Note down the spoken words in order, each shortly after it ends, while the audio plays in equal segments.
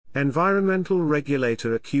Environmental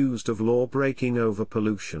regulator accused of law-breaking over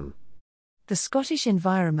pollution. The Scottish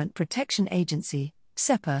Environment Protection Agency,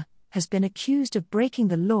 SEPA, has been accused of breaking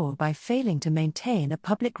the law by failing to maintain a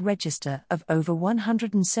public register of over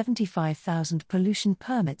 175,000 pollution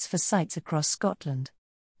permits for sites across Scotland.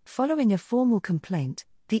 Following a formal complaint,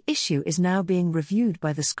 the issue is now being reviewed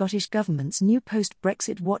by the Scottish Government's new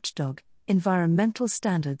post-Brexit watchdog, Environmental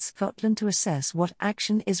Standards Scotland, to assess what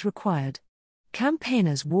action is required.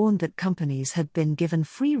 Campaigners warned that companies had been given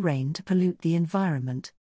free rein to pollute the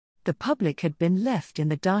environment. The public had been left in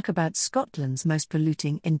the dark about Scotland's most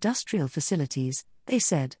polluting industrial facilities, they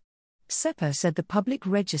said. SEPA said the public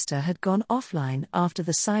register had gone offline after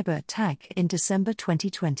the cyber attack in December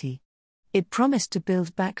 2020. It promised to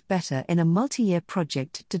build back better in a multi-year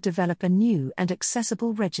project to develop a new and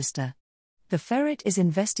accessible register. The Ferret is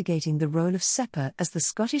investigating the role of SEPA as the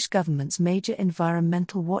Scottish Government's major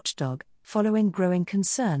environmental watchdog, following growing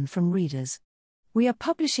concern from readers. We are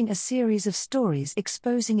publishing a series of stories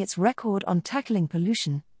exposing its record on tackling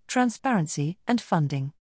pollution, transparency, and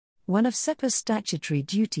funding. One of SEPA's statutory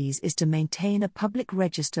duties is to maintain a public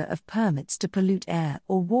register of permits to pollute air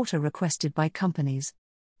or water requested by companies.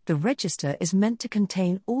 The register is meant to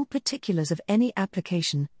contain all particulars of any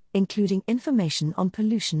application, including information on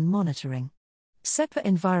pollution monitoring. SEPA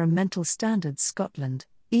Environmental Standards Scotland,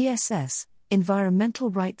 ESS, Environmental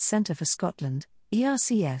Rights Centre for Scotland,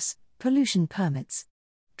 ERCS, Pollution Permits.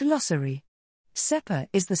 Glossary. SEPA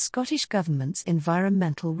is the Scottish Government's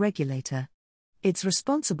environmental regulator. It's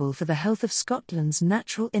responsible for the health of Scotland's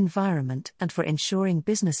natural environment and for ensuring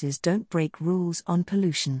businesses don't break rules on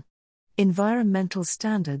pollution. Environmental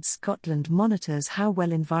Standards Scotland monitors how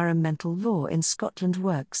well environmental law in Scotland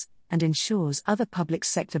works, and ensures other public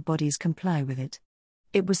sector bodies comply with it.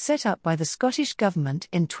 It was set up by the Scottish Government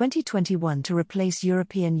in 2021 to replace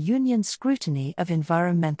European Union scrutiny of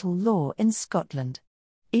environmental law in Scotland.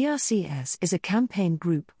 ERCS is a campaign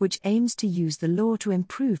group which aims to use the law to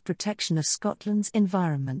improve protection of Scotland's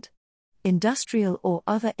environment. Industrial or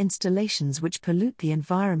other installations which pollute the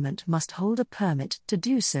environment must hold a permit to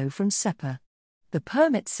do so from SEPA. The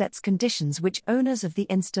permit sets conditions which owners of the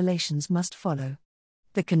installations must follow.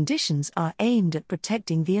 The conditions are aimed at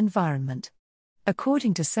protecting the environment.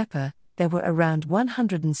 According to SEPA, there were around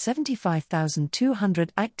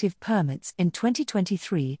 175,200 active permits in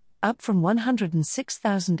 2023, up from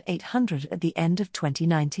 106,800 at the end of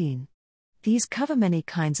 2019. These cover many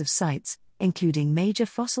kinds of sites, including major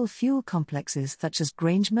fossil fuel complexes such as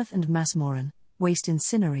Grangemouth and Massmoran, waste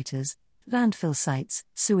incinerators, landfill sites,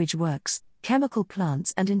 sewage works, chemical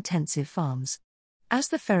plants and intensive farms. As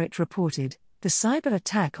the Ferret reported, the cyber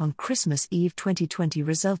attack on Christmas Eve 2020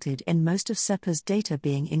 resulted in most of SEPA's data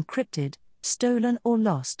being encrypted, stolen or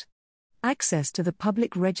lost. Access to the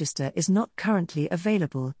public register is not currently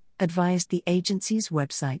available, advised the agency's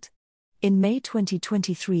website. In May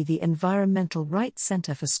 2023, the Environmental Rights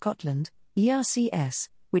Centre for Scotland, ERCS,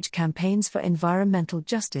 which campaigns for environmental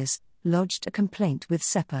justice, lodged a complaint with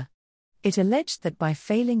SEPA. It alleged that by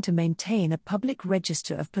failing to maintain a public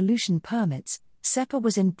register of pollution permits, SEPA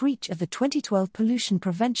was in breach of the 2012 Pollution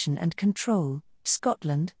Prevention and Control,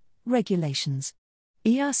 Scotland, regulations.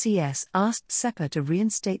 ERCS asked SEPA to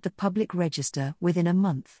reinstate the public register within a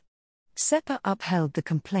month. SEPA upheld the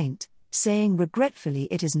complaint, saying regretfully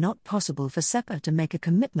it is not possible for SEPA to make a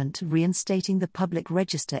commitment to reinstating the public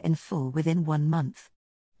register in full within 1 month.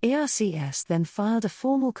 ERCS then filed a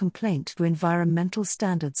formal complaint to Environmental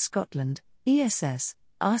Standards Scotland, ESS,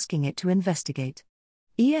 asking it to investigate.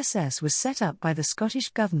 ESS was set up by the Scottish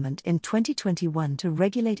Government in 2021 to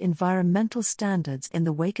regulate environmental standards in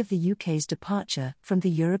the wake of the UK's departure from the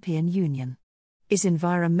European Union. Is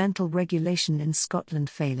environmental regulation in Scotland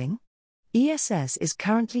failing? ESS is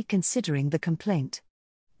currently considering the complaint.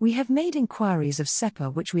 We have made inquiries of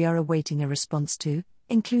SEPA which we are awaiting a response to,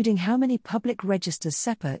 including how many public registers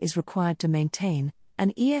SEPA is required to maintain,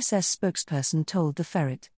 an ESS spokesperson told the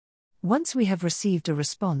Ferret. Once we have received a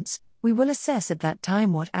response, we will assess at that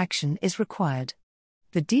time what action is required.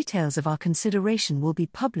 The details of our consideration will be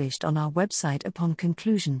published on our website upon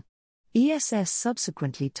conclusion. ESS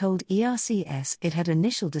subsequently told ERCS it had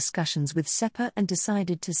initial discussions with SEPA and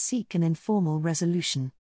decided to seek an informal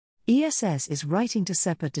resolution. ESS is writing to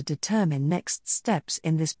SEPA to determine next steps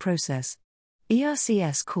in this process.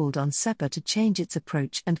 ERCS called on SEPA to change its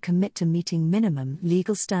approach and commit to meeting minimum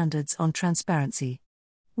legal standards on transparency.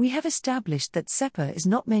 We have established that SEPA is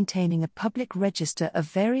not maintaining a public register of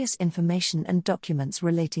various information and documents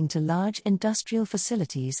relating to large industrial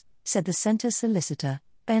facilities, said the Centre's solicitor,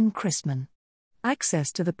 Ben Christman.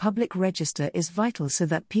 Access to the public register is vital so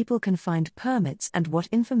that people can find permits and what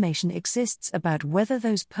information exists about whether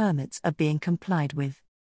those permits are being complied with.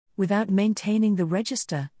 Without maintaining the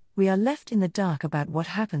register, we are left in the dark about what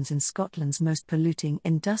happens in Scotland's most polluting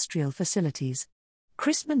industrial facilities.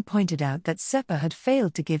 Christman pointed out that SEPA had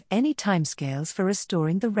failed to give any timescales for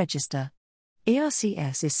restoring the register.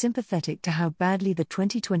 ERCS is sympathetic to how badly the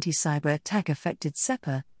 2020 cyber attack affected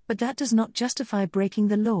SEPA, but that does not justify breaking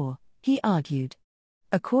the law, he argued.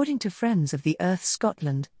 According to Friends of the Earth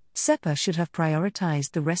Scotland, SEPA should have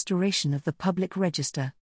prioritised the restoration of the public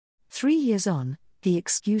register. 3 years on, the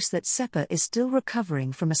excuse that SEPA is still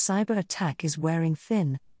recovering from a cyber attack is wearing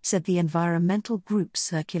thin, said the environmental group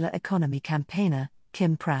Circular Economy campaigner,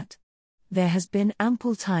 Kim Pratt. There has been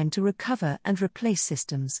ample time to recover and replace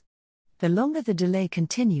systems. The longer the delay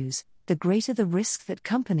continues, the greater the risk that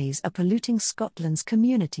companies are polluting Scotland's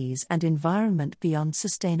communities and environment beyond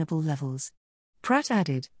sustainable levels. Pratt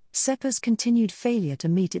added, SEPA's continued failure to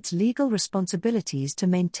meet its legal responsibilities to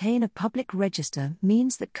maintain a public register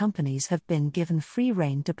means that companies have been given free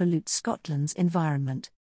rein to pollute Scotland's environment.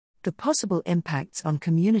 The possible impacts on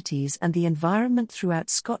communities and the environment throughout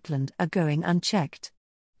Scotland are going unchecked.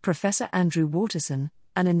 Professor Andrew Waterson,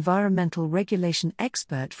 an environmental regulation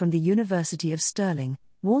expert from the University of Stirling,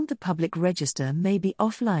 warned the public register may be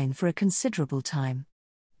offline for a considerable time.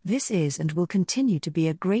 This is and will continue to be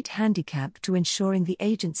a great handicap to ensuring the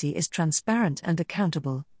agency is transparent and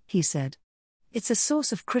accountable, he said. It's a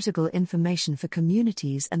source of critical information for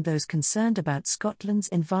communities and those concerned about Scotland's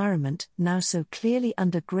environment, now so clearly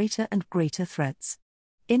under greater and greater threats.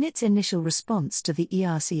 In its initial response to the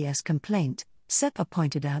ERCS complaint, SEPA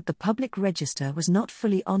pointed out the public register was not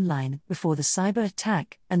fully online before the cyber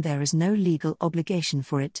attack and there is no legal obligation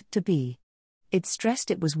for it to be. It stressed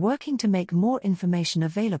it was working to make more information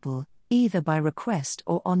available, either by request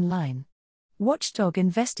or online. Watchdog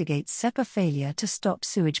investigates SEPA failure to stop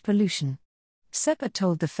sewage pollution. SEPA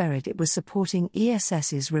told the Ferret it was supporting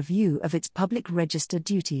ESS's review of its public register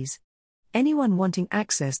duties. Anyone wanting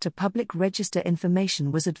access to public register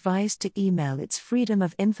information was advised to email its Freedom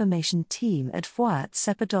of Information team at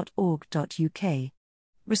foia@sepa.org.uk.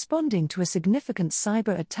 Responding to a significant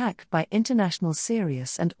cyber attack by international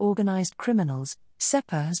serious and organised criminals,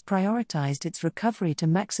 SEPA has prioritised its recovery to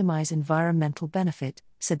maximise environmental benefit,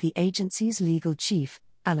 said the agency's legal chief,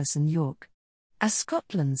 Alison York. As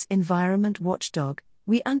Scotland's environment watchdog,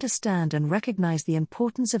 we understand and recognise the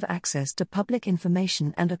importance of access to public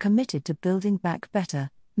information and are committed to building back better,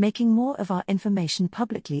 making more of our information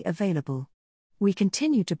publicly available. We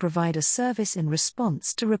continue to provide a service in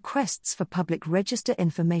response to requests for public register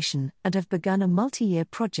information and have begun a multi-year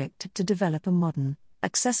project to develop a modern,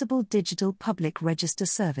 accessible digital public register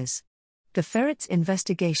service. The Ferret's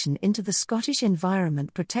investigation into the Scottish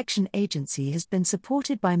Environment Protection Agency has been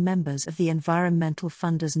supported by members of the Environmental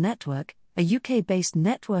Funders Network, a UK-based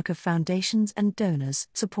network of foundations and donors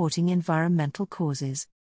supporting environmental causes.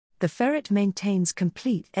 The Ferret maintains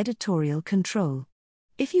complete editorial control.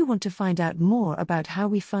 If you want to find out more about how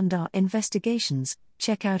we fund our investigations,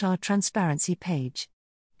 check out our transparency page.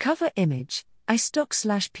 Cover image,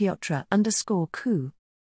 istock/Piotra_coup.